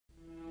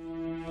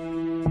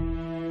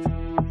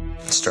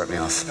Start me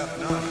off.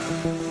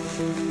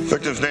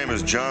 Victim's name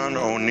is John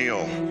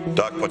O'Neill.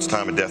 Doc puts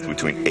time of death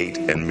between 8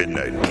 and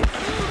midnight.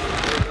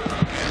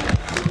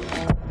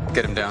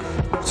 Get him down.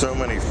 So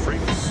many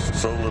freaks,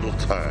 so little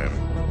time.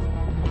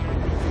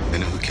 I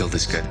know who killed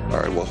this guy. All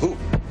right, well, who?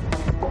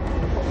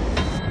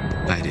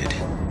 I did.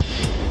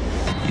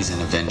 He's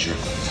an avenger.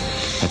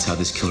 That's how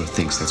this killer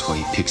thinks. That's why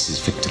he picks his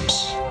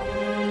victims.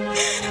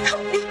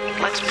 Help me.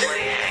 Let's play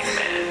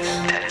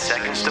Hangman. 10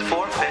 seconds to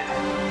forfeit.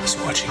 He's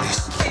watching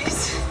us.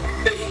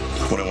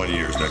 21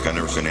 years, Nick. I've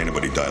never seen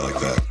anybody die like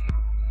that.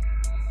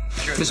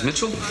 Miss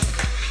Mitchell,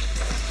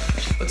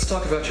 let's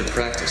talk about your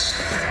practice.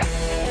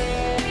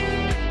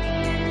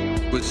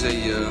 Was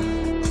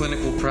a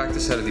clinical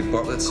practice out of the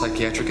Bartlett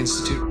Psychiatric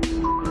Institute?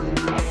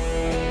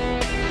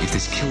 If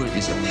this killer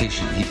is a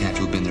patient, he'd have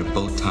to have been there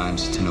both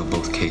times to know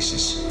both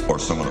cases. Or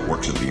someone that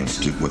works at the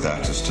Institute with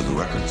access to the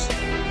records.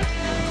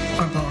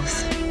 Or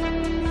both.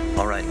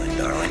 All right, my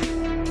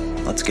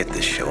darling. Let's get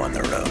this show on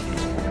the road.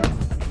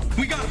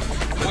 We got him.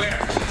 Where?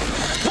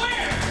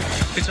 Where?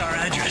 It's our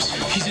address.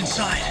 He's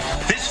inside.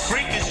 This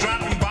freak is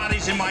dropping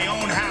bodies in my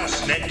own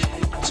house, Nick.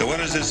 So what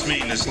does this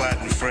mean, this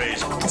Latin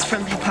phrase? It's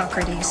from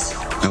Hippocrates.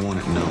 I want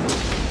it known.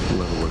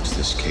 Whoever works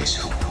this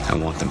case, I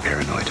want them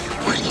paranoid.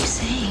 What are you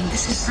saying?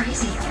 This is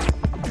crazy.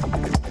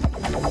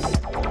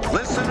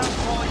 Listen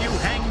up, all you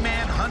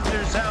hangman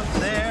hunters out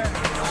there.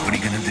 What are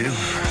you gonna do?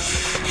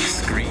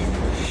 Scream.